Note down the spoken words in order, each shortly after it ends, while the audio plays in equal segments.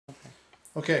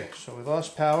Okay, so we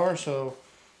lost power, so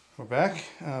we're back.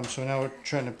 So now we're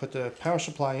trying to put the power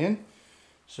supply in.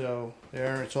 So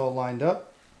there, it's all lined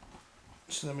up.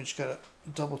 So then we just gotta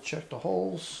double check the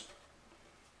holes.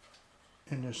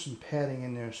 And there's some padding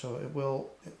in there, so it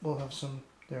will have some,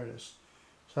 there it is.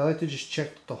 So I like to just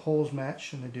check that the holes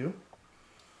match, and they do.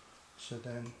 So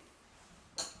then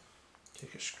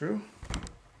take a screw.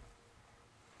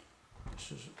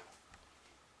 This is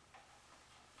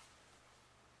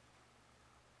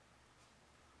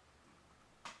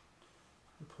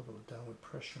put a little downward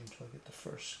pressure until I get the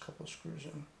first couple of screws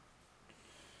in.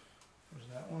 There's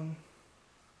that one.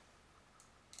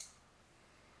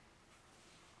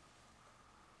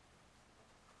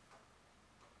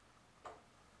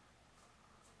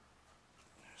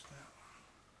 There's that one.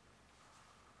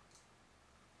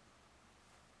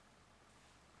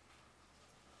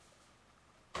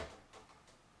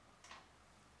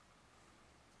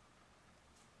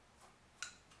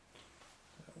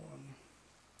 That one.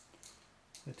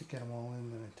 I have to get them all in,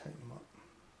 then I tighten them up.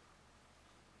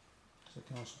 So I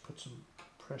can also put some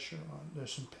pressure on.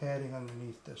 There's some padding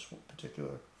underneath this one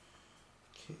particular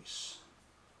case.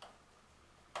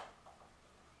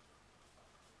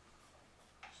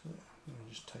 So then I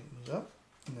just tighten these up,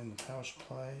 and then the power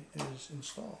supply is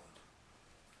installed.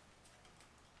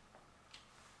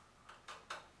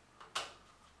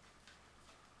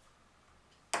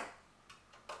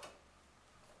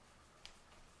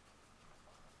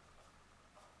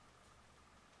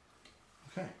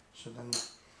 Okay, so then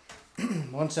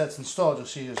once that's installed, you'll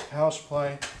see there's a power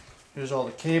supply. Here's all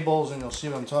the cables, and you'll see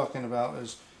what I'm talking about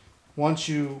is once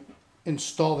you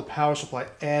install the power supply,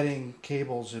 adding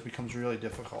cables, it becomes really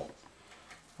difficult.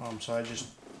 So I just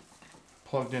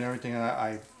plugged in everything that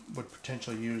I would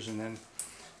potentially use, and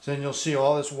then you'll see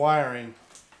all this wiring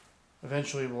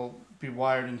eventually will be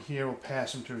wired in here. We'll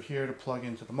pass them through here to plug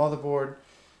into the motherboard.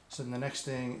 So then the next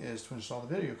thing is to install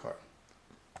the video card.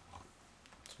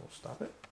 So we'll stop it.